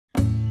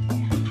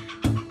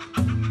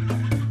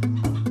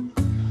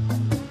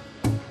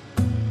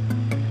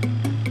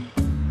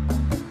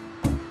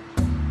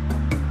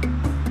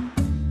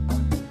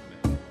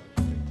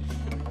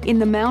In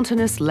the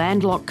mountainous,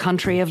 landlocked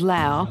country of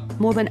Laos,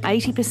 more than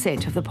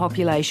 80% of the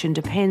population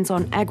depends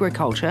on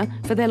agriculture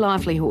for their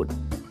livelihood.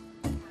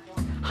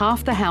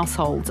 Half the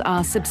households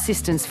are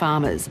subsistence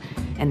farmers,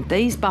 and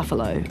these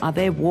buffalo are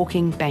their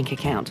walking bank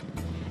account,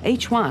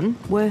 each one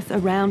worth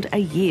around a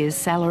year's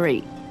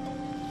salary.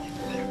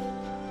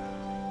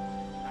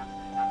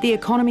 The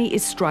economy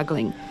is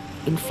struggling.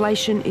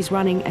 Inflation is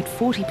running at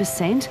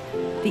 40%.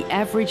 The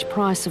average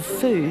price of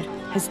food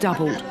has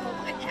doubled.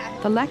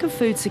 The lack of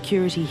food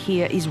security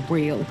here is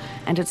real,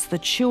 and it's the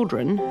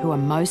children who are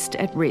most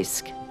at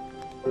risk.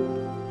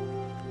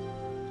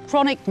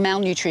 Chronic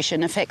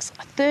malnutrition affects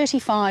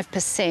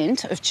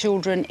 35% of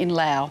children in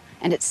Laos,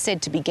 and it's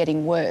said to be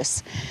getting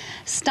worse.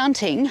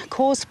 Stunting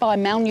caused by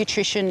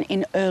malnutrition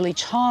in early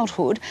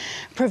childhood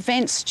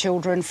prevents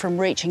children from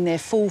reaching their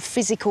full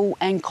physical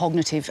and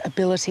cognitive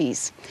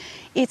abilities.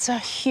 It's a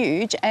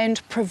huge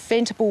and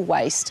preventable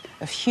waste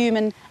of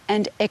human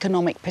and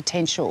economic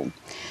potential.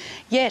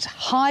 Yet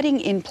hiding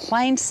in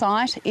plain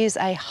sight is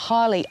a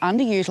highly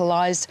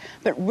underutilised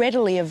but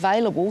readily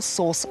available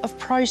source of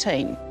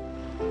protein.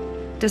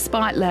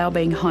 Despite Laos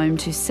being home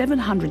to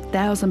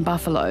 700,000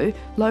 buffalo,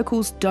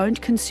 locals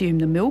don't consume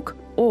the milk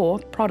or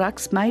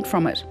products made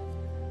from it.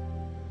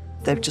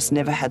 They've just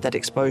never had that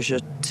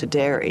exposure to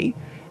dairy,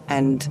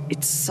 and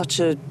it's such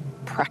a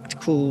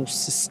practical,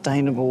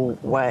 sustainable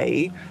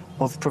way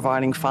of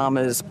providing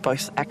farmers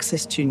both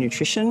access to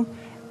nutrition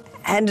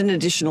and an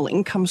additional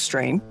income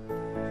stream.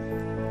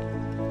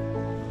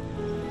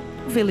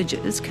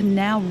 Villagers can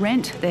now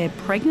rent their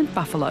pregnant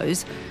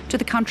buffaloes to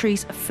the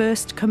country's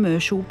first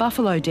commercial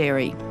buffalo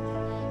dairy.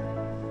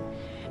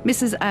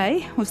 Mrs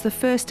A was the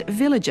first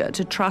villager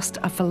to trust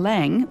a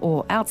falang,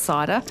 or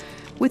outsider,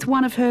 with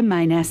one of her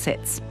main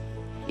assets.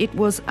 It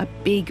was a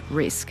big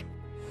risk.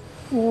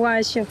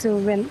 Why she have to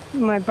rent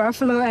my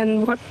buffalo,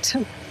 and what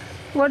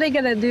are they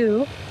gonna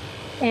do?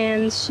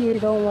 And she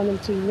don't want them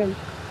to rent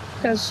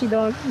because she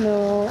don't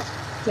know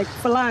like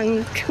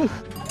falang.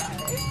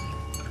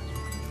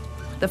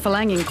 The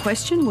falang in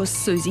question was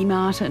Susie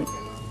Martin.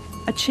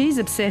 A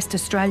cheese-obsessed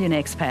Australian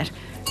expat,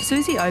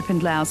 Susie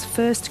opened Laos'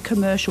 first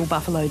commercial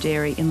buffalo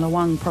dairy in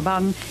Luang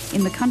Prabang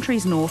in the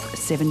country's north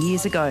 7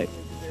 years ago.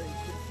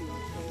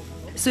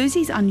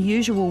 Susie's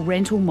unusual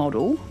rental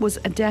model was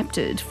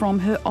adapted from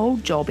her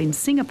old job in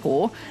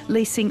Singapore,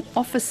 leasing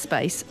office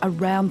space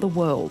around the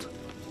world.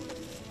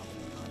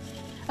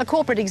 A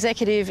corporate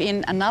executive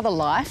in another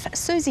life,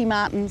 Susie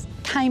Martin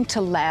came to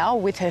Laos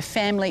with her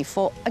family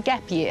for a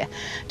gap year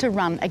to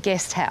run a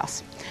guest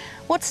house.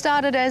 What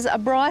started as a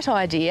bright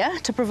idea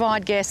to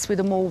provide guests with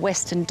a more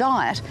Western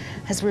diet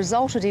has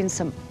resulted in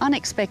some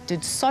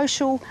unexpected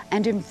social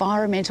and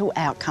environmental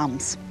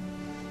outcomes.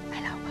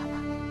 Hello,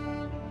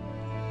 Papa.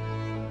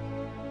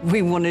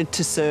 We wanted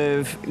to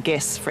serve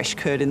guests fresh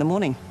curd in the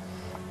morning.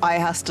 I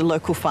asked a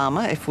local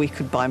farmer if we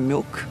could buy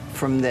milk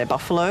from their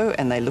buffalo,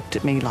 and they looked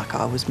at me like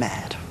I was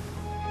mad.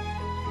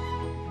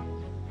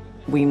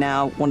 We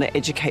now want to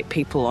educate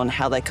people on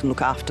how they can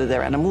look after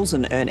their animals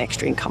and earn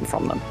extra income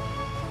from them.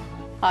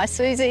 Hi,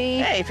 Susie.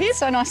 Hey, Pip.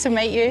 So nice to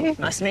meet you.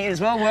 Nice to meet you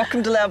as well.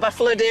 Welcome to Laos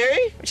Buffalo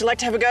Dairy. Would you like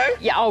to have a go?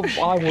 Yeah, oh,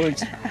 I would.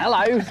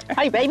 Hello.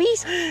 Hey,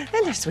 babies.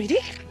 Hello, sweetie.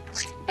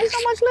 There's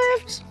not much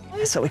left.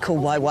 That's what we call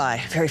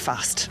YY, very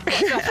fast.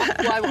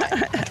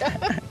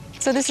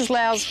 So this is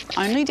Laos'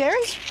 only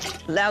dairy?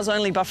 Laos'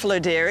 only buffalo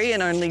dairy,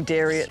 and only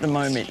dairy at the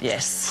moment,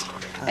 yes.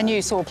 And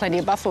you saw plenty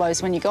of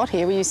buffaloes when you got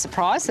here. Were you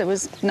surprised there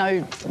was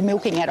no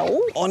milking at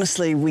all?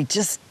 Honestly, we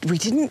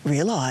didn't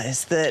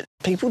realise that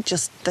people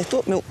they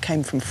thought milk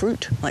came from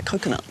fruit, like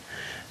coconut.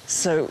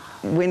 So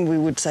when we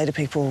would say to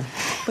people,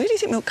 where do you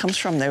think milk comes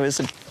from? There was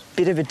a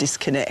bit of a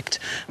disconnect.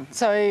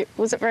 So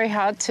was it very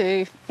hard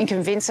to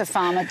convince a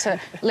farmer to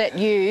let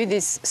you,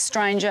 this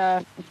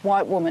stranger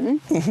white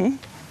woman,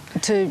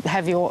 to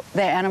have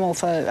their animal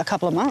for a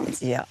couple of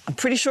months? Yeah, I'm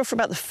pretty sure for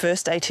about the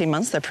first 18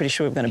 months, they're pretty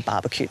sure we were going to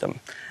barbecue them.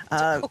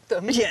 Cook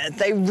them? Yeah,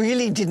 they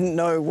really didn't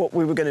know what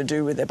we were going to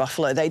do with their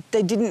buffalo. They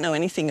didn't know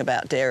anything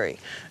about dairy.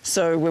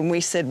 So when we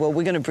said, well,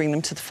 we're going to bring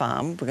them to the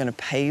farm, we're going to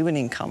pay you an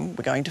income,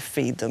 we're going to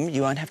feed them,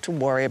 you won't have to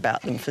worry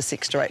about them for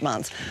 6 to 8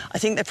 months, I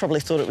think they probably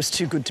thought it was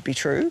too good to be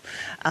true.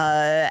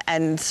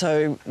 And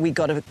so we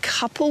got a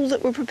couple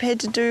that were prepared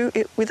to do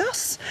it with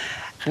us.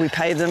 We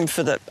pay them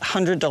for the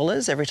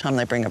 $100 every time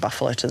they bring a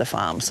buffalo to the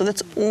farm. So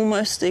that's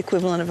almost the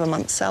equivalent of a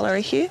month's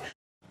salary here.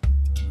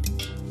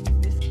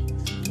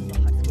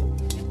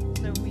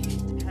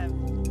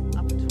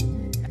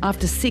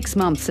 After 6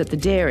 months at the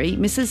dairy,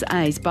 Mrs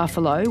A's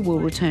buffalo will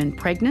return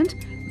pregnant,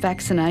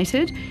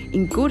 vaccinated,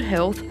 in good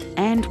health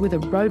and with a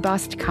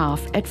robust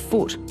calf at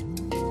foot.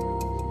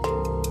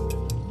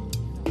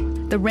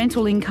 The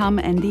rental income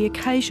and the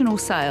occasional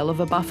sale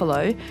of a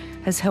buffalo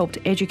has helped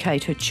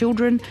educate her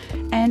children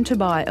and to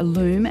buy a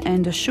loom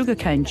and a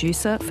sugarcane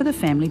juicer for the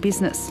family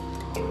business.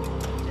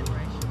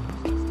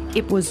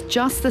 It was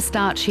just the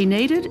start she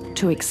needed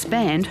to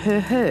expand her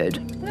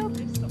herd.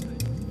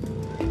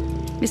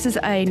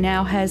 Mrs A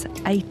now has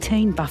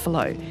 18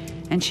 buffalo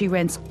and she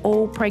rents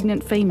all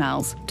pregnant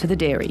females to the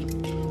dairy.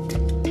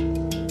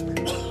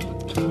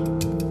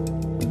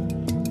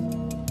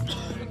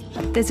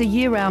 There's a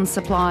year-round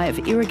supply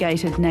of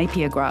irrigated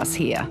Napier grass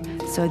here,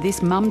 so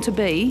this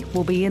mum-to-be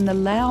will be in the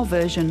Lao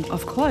version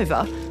of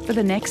clover for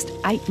the next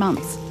 8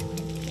 months.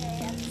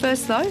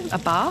 First though, a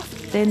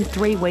bath, then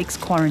 3 weeks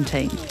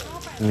quarantine.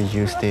 We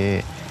use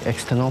the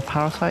external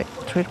parasite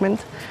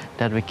treatment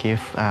that we give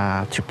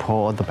to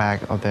pour on the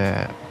back of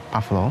the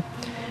buffalo.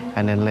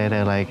 And then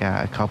later, like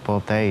a couple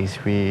of days,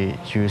 we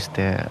use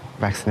the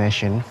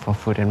vaccination for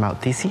foot and mouth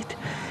disease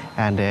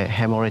and the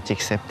hemorrhagic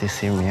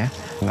septicemia.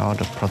 And all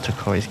the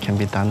protocols can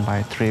be done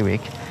by 3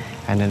 weeks,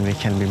 and then we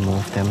can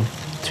remove them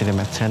to the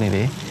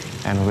maternity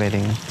and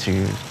waiting to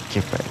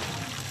give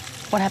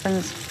birth. What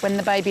happens when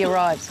the baby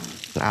arrives?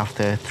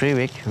 After 3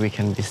 weeks, we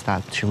can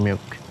start to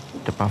milk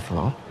the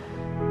buffalo.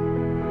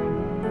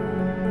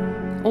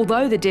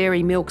 Although the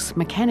dairy milks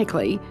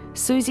mechanically,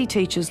 Susie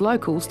teaches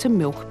locals to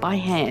milk by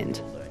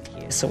hand.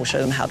 So we'll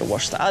show them how to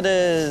wash the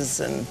udders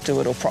and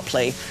do it all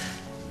properly.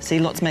 See,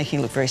 lots making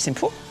it look very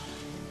simple.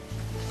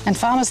 And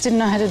farmers didn't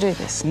know how to do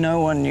this? No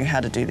one knew how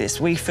to do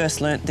this. We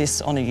first learnt this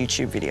on a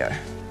YouTube video.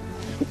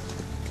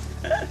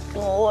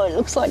 Oh, it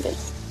looks like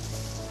it's...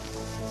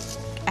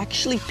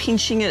 Actually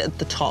pinching it at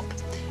the top.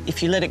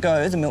 If you let it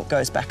go, the milk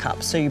goes back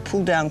up. So you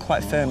pull down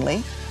quite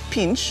firmly,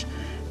 pinch,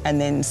 and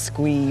then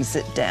squeeze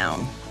it down.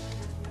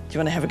 Do you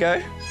want to have a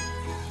go?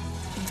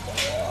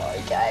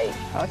 Okay.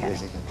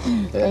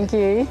 Thank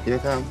you. Here you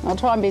come. I'll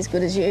try and be as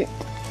good as you.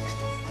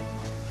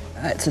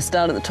 All right, so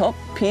start at the top,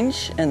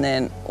 pinch, and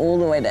then all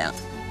the way down.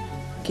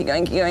 Keep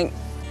going,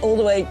 all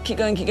the way, keep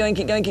going. Yay,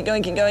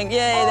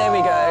 there we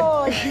go.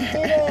 Oh, you did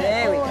it.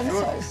 There we go. I'm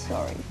so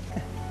sorry.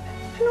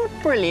 Not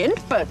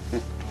brilliant, but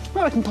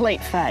not a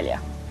complete failure.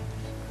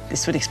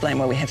 This would explain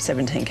why we have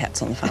 17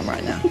 cats on the farm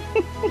right now.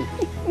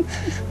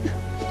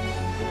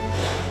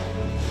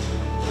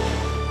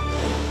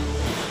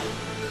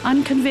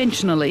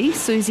 Unconventionally,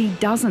 Susie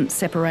doesn't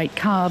separate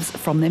calves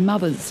from their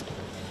mothers.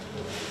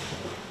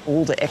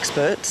 All the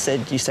experts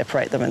said you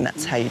separate them and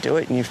that's how you do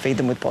it, and you feed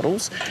them with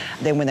bottles.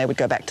 Then when they would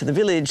go back to the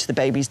village, the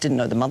babies didn't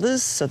know the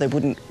mothers, so they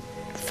wouldn't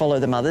follow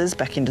the mothers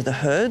back into the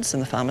herds,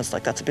 and the farmers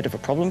like, that's a bit of a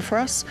problem for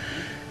us.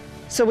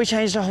 So we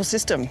changed our whole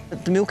system.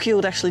 The milk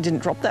yield actually didn't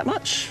drop that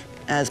much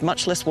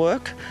less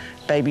work.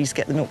 Babies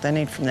get the milk they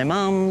need from their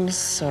mums,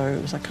 so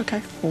it was like,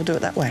 okay, we'll do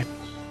it that way.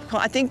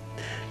 I think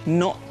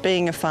not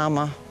being a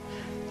farmer,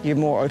 you're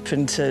more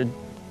open to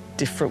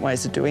different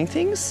ways of doing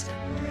things.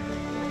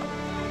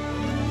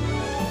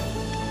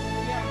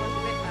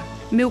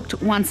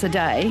 Milked once a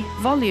day,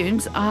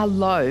 volumes are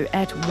low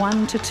at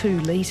 1 to 2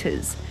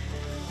 litres.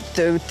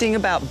 The thing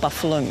about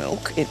buffalo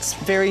milk, it's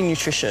very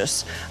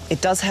nutritious. It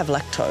does have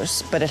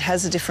lactose, but it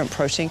has a different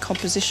protein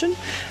composition,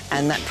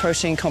 and that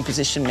protein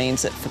composition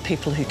means that for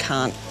people who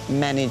can't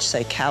manage,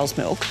 say, cow's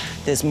milk,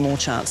 there's more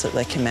chance that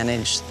they can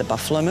manage the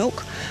buffalo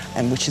milk,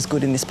 and which is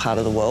good in this part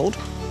of the world.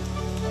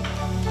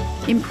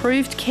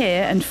 Improved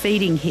care and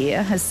feeding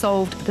here has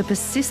solved the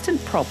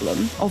persistent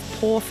problem of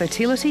poor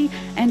fertility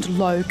and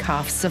low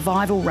calf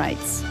survival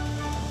rates.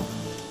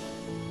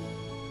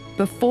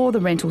 Before the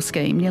rental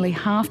scheme, nearly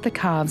half the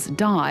calves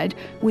died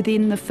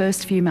within the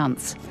first few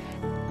months.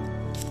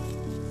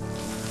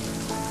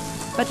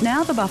 But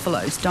now the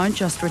buffaloes don't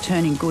just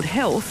return in good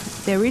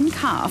health, they're in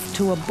calf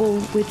to a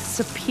bull with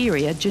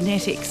superior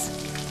genetics.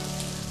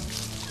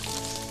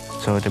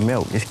 So the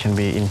milk can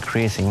be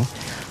increasing.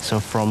 So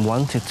from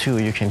 1 to 2,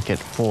 you can get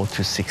 4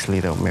 to 6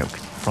 litres of milk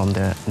from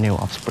the new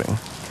offspring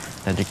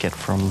that you get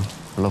from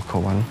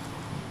local one.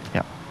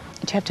 Yeah.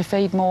 Do you have to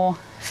feed more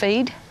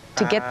feed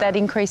to get that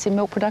increase in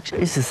milk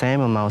production? It's the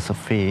same amount of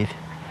feed.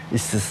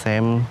 It's the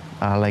same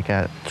like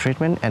a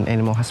treatment and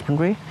animal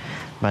husbandry,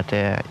 but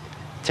the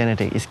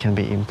genetics can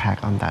be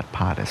impact on that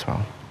part as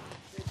well.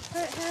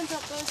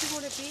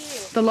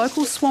 The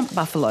local swamp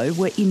buffalo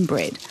were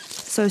inbred,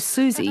 so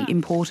Susie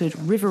imported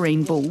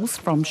riverine bulls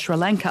from Sri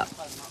Lanka.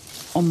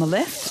 On the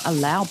left, a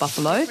Lao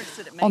buffalo.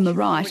 On the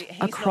right,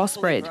 a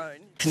crossbred.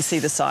 You can see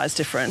the size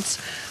difference.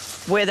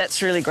 Where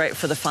that's really great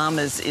for the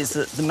farmers is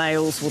that the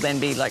males will then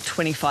be like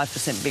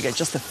 25% bigger,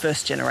 just the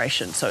first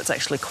generation, so it's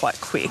actually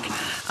quite quick,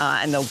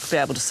 and they'll be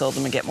able to sell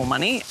them and get more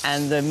money,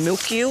 and the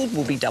milk yield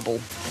will be double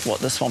what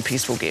the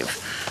swampies will give.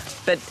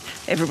 But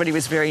everybody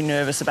was very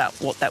nervous about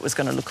what that was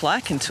going to look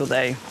like until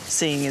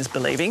seeing is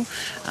believing.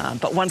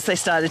 But once they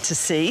started to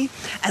see,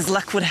 as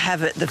luck would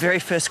have it, the very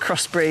first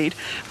crossbreed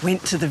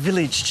went to the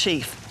village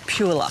chief.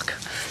 Pure luck.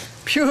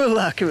 Pure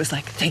luck. It was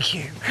like, thank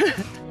you.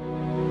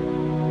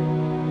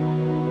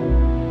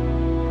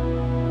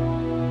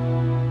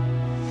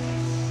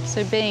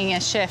 So being a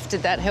chef,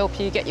 did that help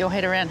you get your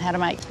head around how to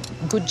make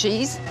good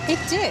cheese? It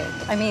did.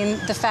 I mean,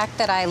 the fact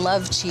that I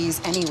love cheese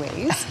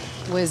anyways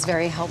was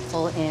very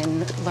helpful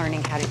in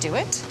learning how to do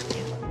it.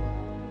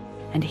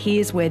 And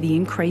here's where the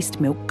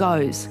increased milk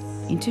goes,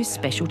 into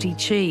specialty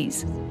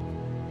cheese.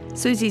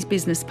 Susie's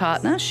business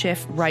partner,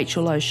 chef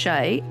Rachel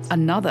O'Shea,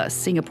 another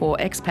Singapore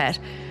expat,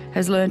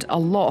 has learnt a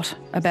lot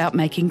about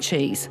making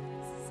cheese.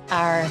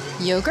 Our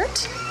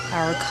yogurt,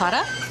 our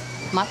ricotta,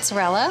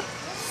 mozzarella,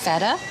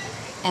 feta,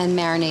 and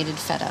marinated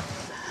feta.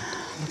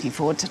 Looking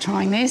forward to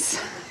trying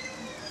this.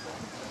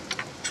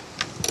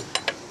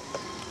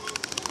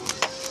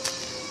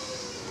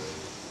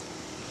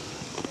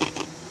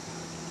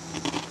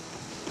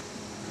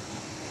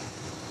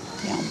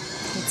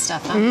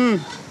 stuff, huh?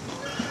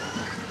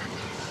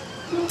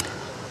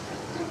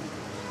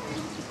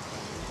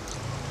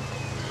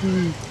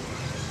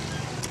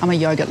 I'm a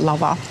yogurt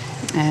lover,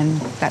 and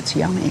that's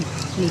yummy.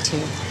 Me too.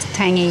 It's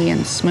tangy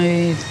and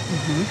smooth.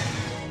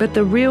 But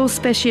the real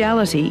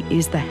speciality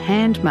is the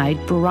handmade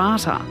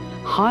burrata,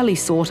 highly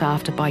sought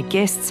after by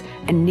guests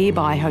and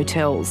nearby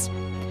hotels.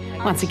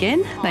 Once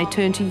again, they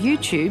turn to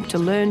YouTube to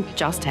learn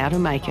just how to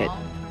make it.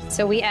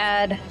 So we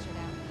add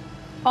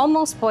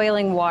almost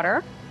boiling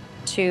water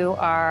to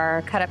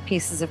our cut up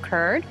pieces of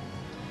curd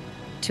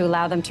to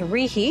allow them to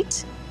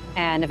reheat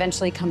and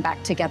eventually come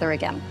back together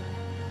again.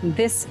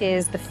 This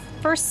is the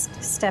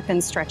first step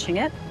in stretching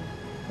it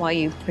while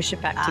you push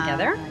it back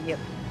together. Yep.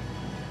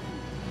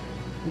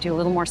 Do a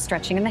little more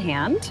stretching in the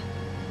hand.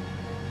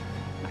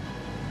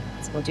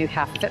 So we'll do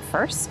half of it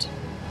first.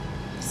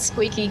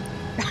 Squeaky.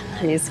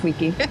 It is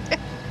squeaky.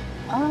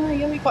 Oh,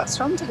 you'll be quite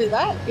strong to do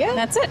that. Yeah.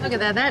 That's it. Look at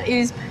that. That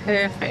is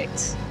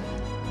perfect.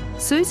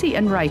 Susie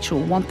and Rachel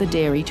want the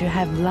dairy to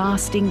have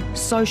lasting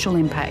social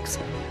impacts,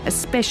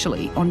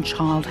 especially on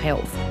child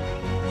health.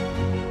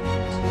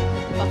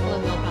 Buffalo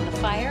milk on the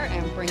fire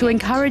and bring To it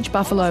encourage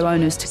buffalo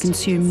owners to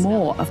consume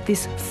more of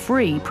this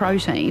free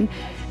protein,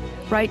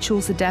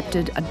 Rachel's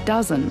adapted a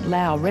dozen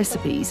Lao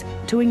recipes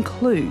to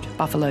include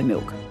buffalo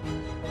milk.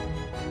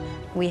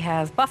 We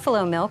have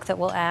buffalo milk that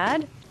we'll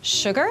add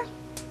sugar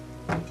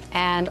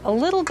and a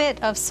little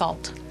bit of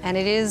salt. And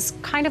it is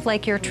kind of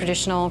like your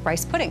traditional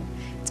rice pudding.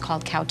 It's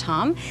called cow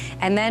tom.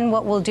 And then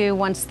what we'll do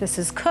once this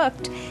is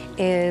cooked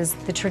is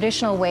the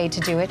traditional way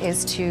to do it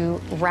is to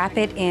wrap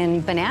it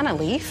in banana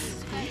leaf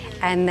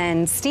and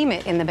then steam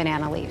it in the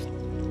banana leaf.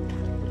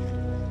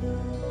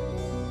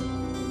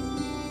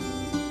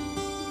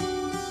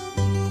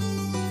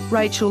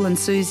 Rachel and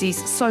Susie's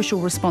social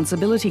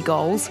responsibility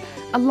goals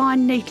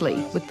align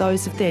neatly with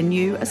those of their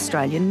new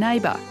Australian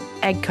neighbour,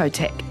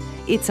 Agcotech.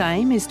 Its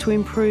aim is to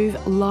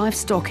improve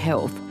livestock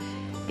health.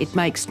 It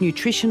makes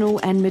nutritional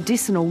and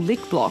medicinal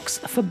lick blocks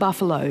for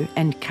buffalo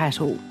and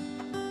cattle.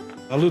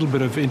 A little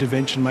bit of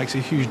intervention makes a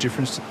huge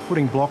difference.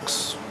 Putting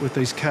blocks with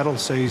these cattle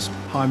sees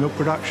high milk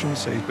production,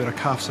 sees better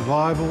calf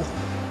survival,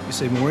 you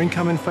see more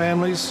income in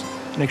families.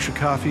 An extra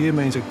calf a year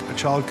means a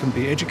child can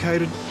be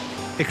educated.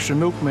 Extra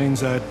milk means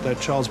that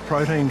child's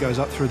protein goes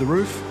up through the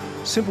roof.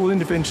 Simple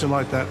intervention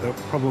like that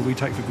probably we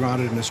take for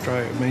granted in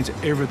Australia. It means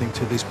everything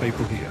to these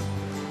people here.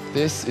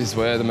 This is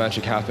where the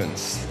magic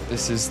happens.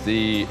 This is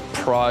the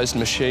prized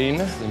machine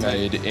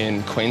made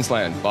in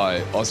Queensland by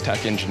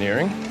Oztac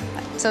Engineering.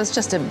 So it's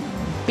just a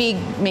big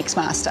mix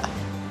master.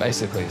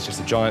 Basically, it's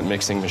just a giant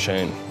mixing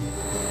machine.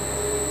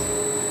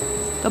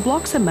 The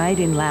blocks are made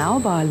in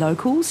Laos by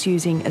locals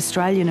using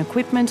Australian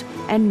equipment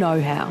and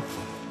know-how.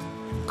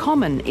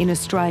 Common in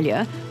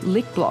Australia,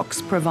 lick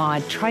blocks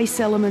provide trace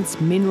elements,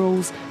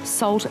 minerals,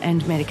 salt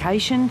and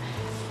medication,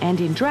 and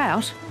in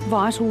drought,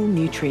 vital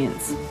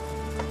nutrients.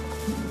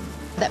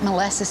 That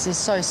molasses is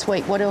so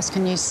sweet. What else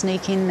can you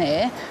sneak in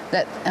there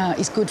that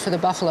is good for the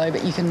buffalo,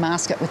 but you can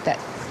mask it with that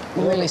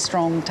really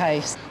strong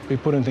taste? We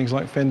put in things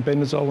like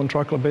fenbendazole and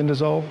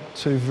triclobendazole,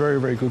 two very,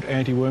 very good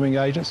anti-worming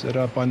agents that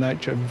are by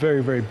nature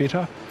very, very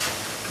bitter.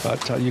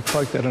 But you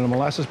cloak that in a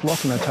molasses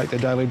block and they take their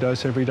daily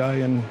dose every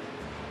day and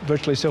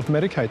virtually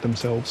self-medicate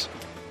themselves.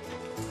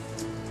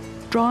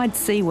 Dried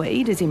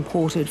seaweed is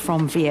imported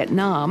from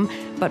Vietnam,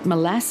 but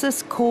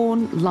molasses,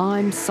 corn,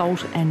 lime,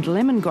 salt and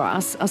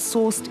lemongrass are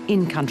sourced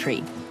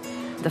in-country.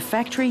 The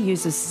factory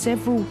uses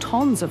several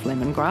tonnes of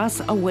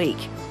lemongrass a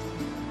week.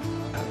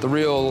 The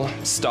real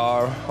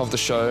star of the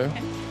show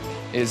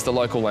is the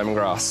local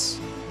lemongrass.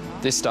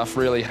 This stuff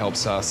really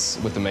helps us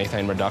with the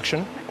methane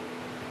reduction.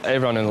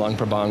 Everyone in Luang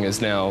Prabang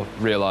has now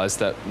realised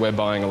that we're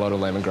buying a lot of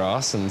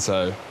lemongrass, and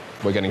so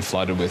we're getting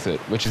flooded with it,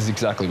 which is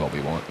exactly what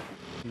we want.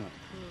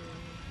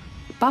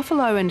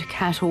 Buffalo and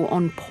cattle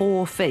on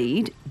poor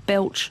feed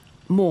belch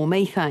more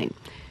methane.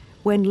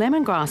 When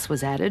lemongrass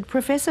was added,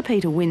 Professor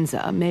Peter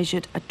Windsor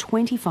measured a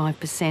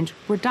 25%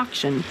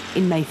 reduction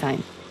in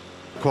methane.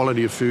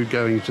 Quality of food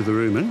going into the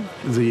rumen,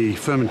 the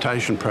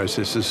fermentation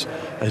process is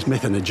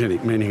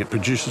methanogenic, meaning it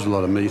produces a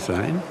lot of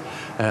methane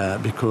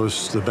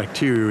because the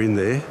bacteria in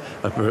there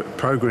are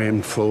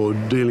programmed for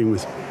dealing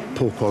with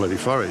poor quality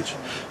forage.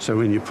 So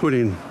when you put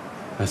in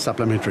a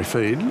supplementary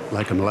feed,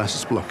 like a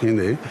molasses block in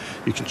there,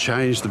 you can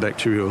change the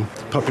bacterial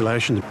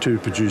population to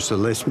produce a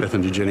less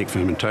methanogenic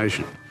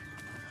fermentation.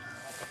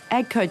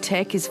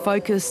 Agcotech is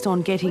focused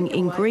on getting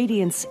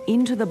ingredients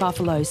into the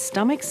buffalo's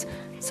stomachs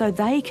so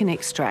they can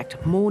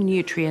extract more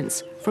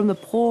nutrients from the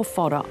poor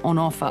fodder on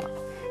offer.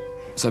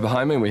 So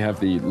behind me we have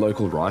the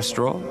local rice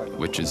straw,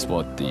 which is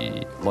what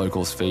the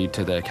locals feed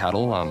to their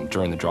cattle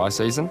during the dry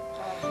season.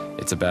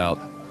 It's about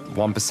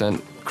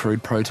 1%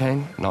 crude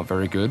protein, not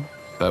very good,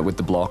 but with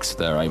the blocks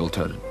they're able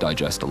to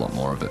digest a lot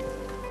more of it.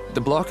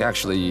 The block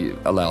actually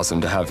allows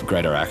them to have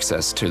greater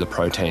access to the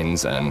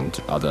proteins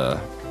and other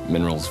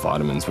minerals,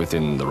 vitamins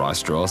within the rice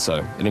straw,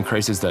 so it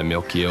increases their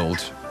milk yield,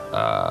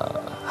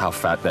 how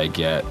fat they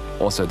get,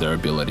 also their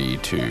ability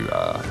to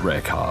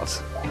rear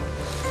calves.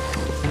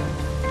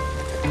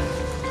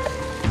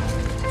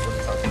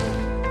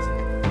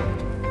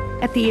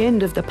 At the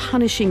end of the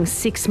punishing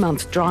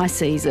 6-month dry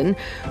season,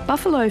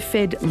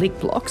 buffalo-fed lick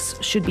blocks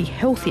should be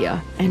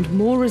healthier and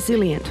more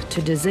resilient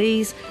to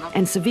disease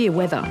and severe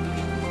weather.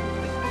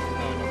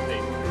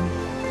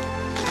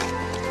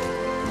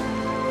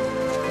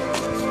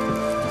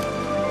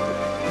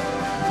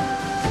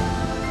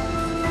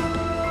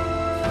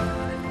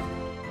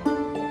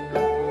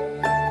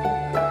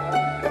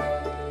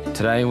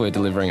 Today we're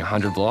delivering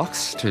 100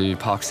 blocks to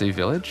Parksea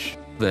village.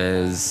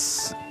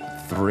 There's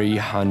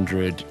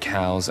 300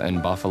 cows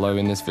and buffalo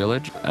in this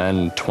village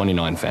and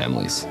 29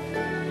 families.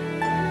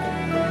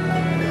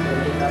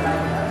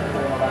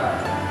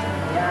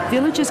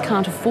 Villagers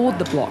can't afford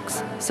the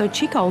blocks, so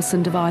Chick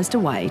Olsen devised a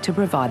way to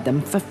provide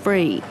them for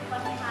free.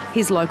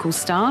 His local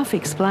staff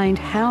explained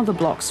how the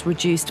blocks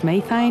reduced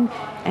methane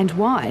and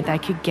why they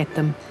could get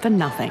them for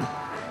nothing.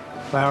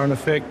 They are in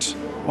effect,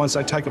 once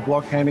they take a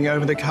block, handing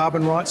over their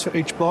carbon rights for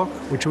each block,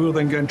 which we will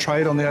then go and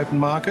trade on the open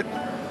market.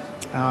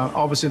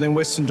 Obviously then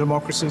Western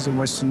democracies and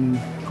Western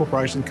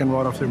corporations can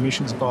write off their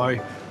emissions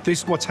by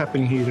this, what's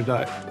happening here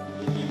today.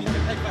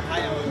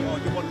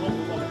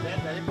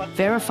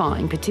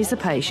 Verifying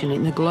participation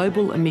in the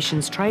global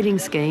emissions trading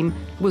scheme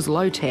was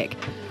low-tech.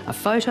 A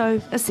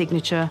photo, a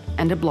signature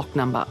and a block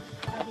number.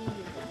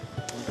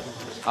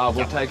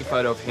 We'll take a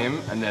photo of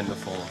him and then the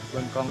form.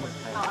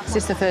 Is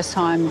this the first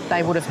time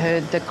they would have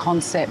heard the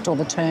concept or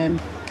the term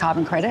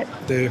carbon credit?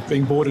 They're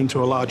being brought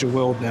into a larger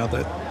world now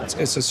that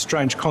it's a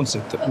strange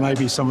concept that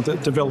maybe some of the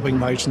developing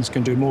nations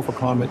can do more for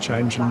climate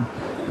change and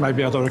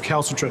maybe other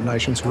recalcitrant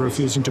nations who are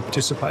refusing to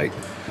participate.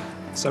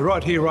 So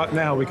right here, right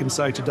now, we can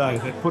say today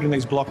that putting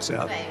these blocks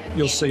out,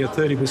 you'll see a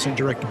 30%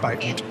 direct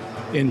abatement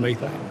in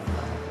methane,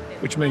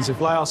 which means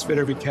if Laos fed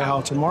every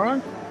cow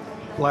tomorrow,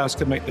 Laos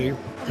could meet the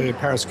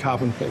Paris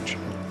carbon pledge.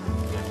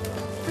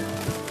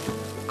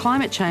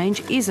 Climate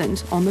change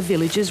isn't on the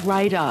villagers'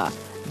 radar.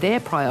 Their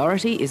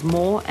priority is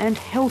more and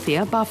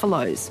healthier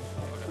buffaloes.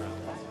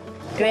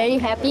 Very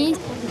happy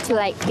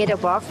to get a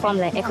block from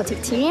the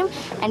ecotech team,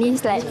 and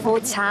it's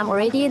fourth time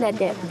already that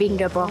they bring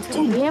the block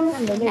to him,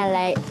 and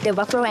the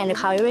buffalo and the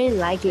cow really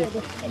like it.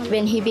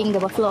 When he bring the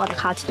buffalo or the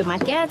cow to the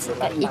market,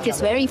 it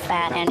is very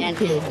fat, and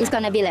it's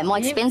gonna be more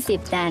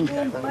expensive than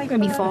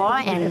before.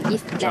 And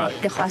if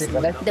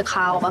the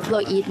cow or buffalo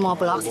eat more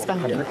blocks, it's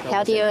gonna be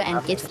healthier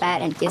and get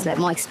fat and gets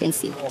more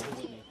expensive.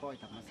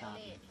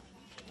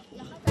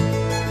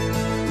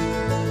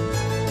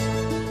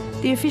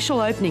 The official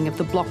opening of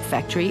the block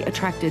factory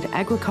attracted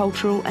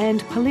agricultural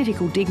and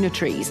political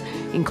dignitaries,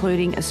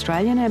 including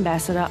Australian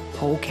Ambassador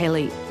Paul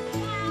Kelly.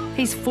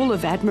 He's full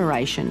of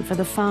admiration for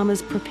the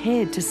farmers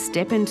prepared to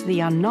step into the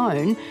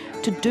unknown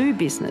to do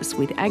business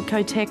with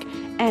Agcotech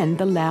and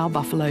the Laos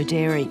Buffalo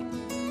Dairy.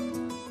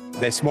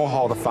 They're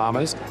smallholder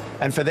farmers,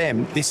 and for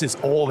them, this is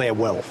all their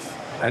wealth.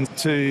 And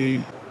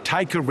to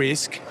take a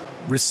risk,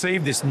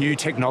 receive this new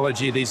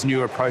technology, these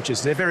new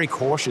approaches, they're very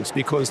cautious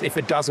because if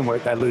it doesn't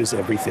work, they lose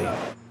everything.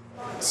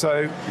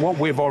 So what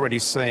we've already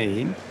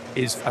seen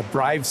is a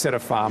brave set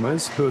of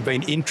farmers who have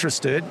been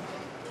interested,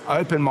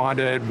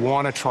 open-minded,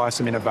 want to try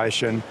some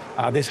innovation.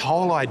 This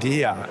whole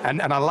idea, and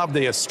I love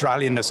the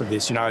Australianness of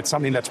this, it's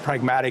something that's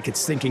pragmatic,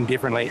 it's thinking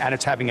differently, and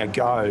it's having a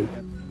go.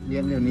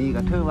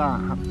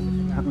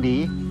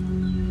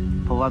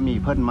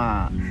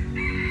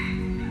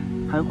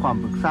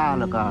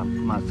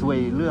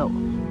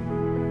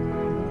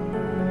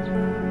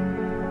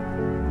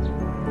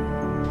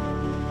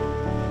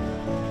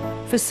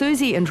 For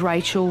Susie and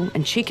Rachel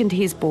and Chick and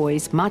his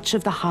boys, much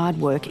of the hard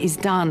work is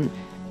done.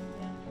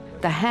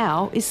 The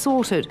how is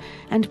sorted,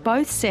 and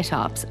both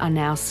setups are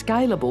now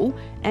scalable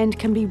and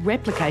can be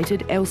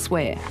replicated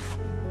elsewhere.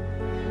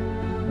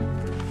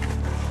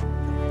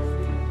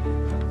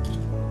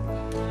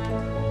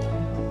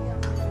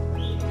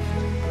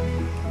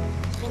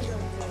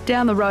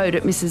 Down the road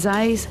at Mrs.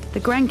 A's, the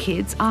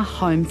grandkids are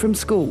home from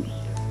school.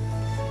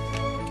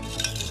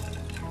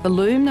 The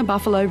loom the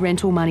buffalo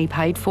rental money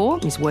paid for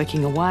is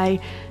working away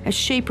as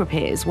she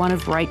prepares one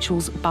of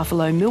Rachel's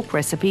buffalo milk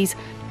recipes.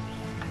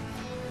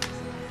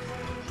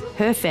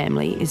 Her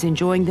family is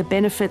enjoying the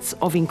benefits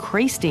of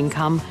increased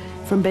income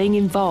from being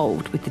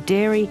involved with the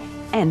dairy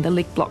and the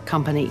lick block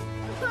company.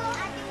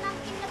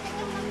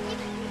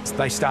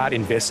 They start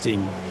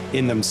investing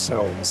in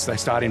themselves. They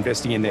start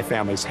investing in their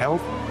family's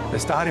health. They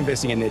start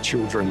investing in their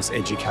children's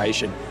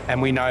education.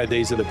 And we know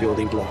these are the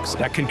building blocks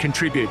that can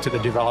contribute to the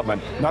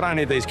development, not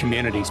only of these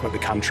communities, but the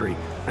country.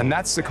 And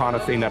that's the kind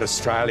of thing that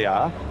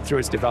Australia, through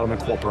its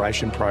Development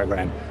Cooperation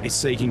Program, is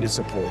seeking to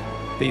support.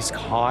 These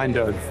kind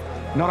of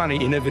not only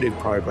innovative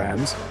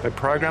programs, but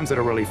programs that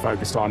are really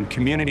focused on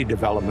community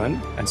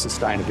development and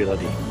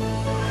sustainability.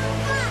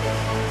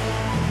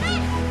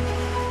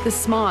 The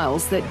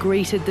smiles that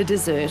greeted the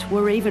dessert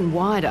were even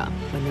wider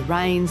when the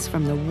rains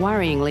from the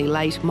worryingly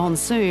late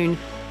monsoon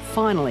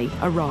finally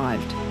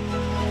arrived.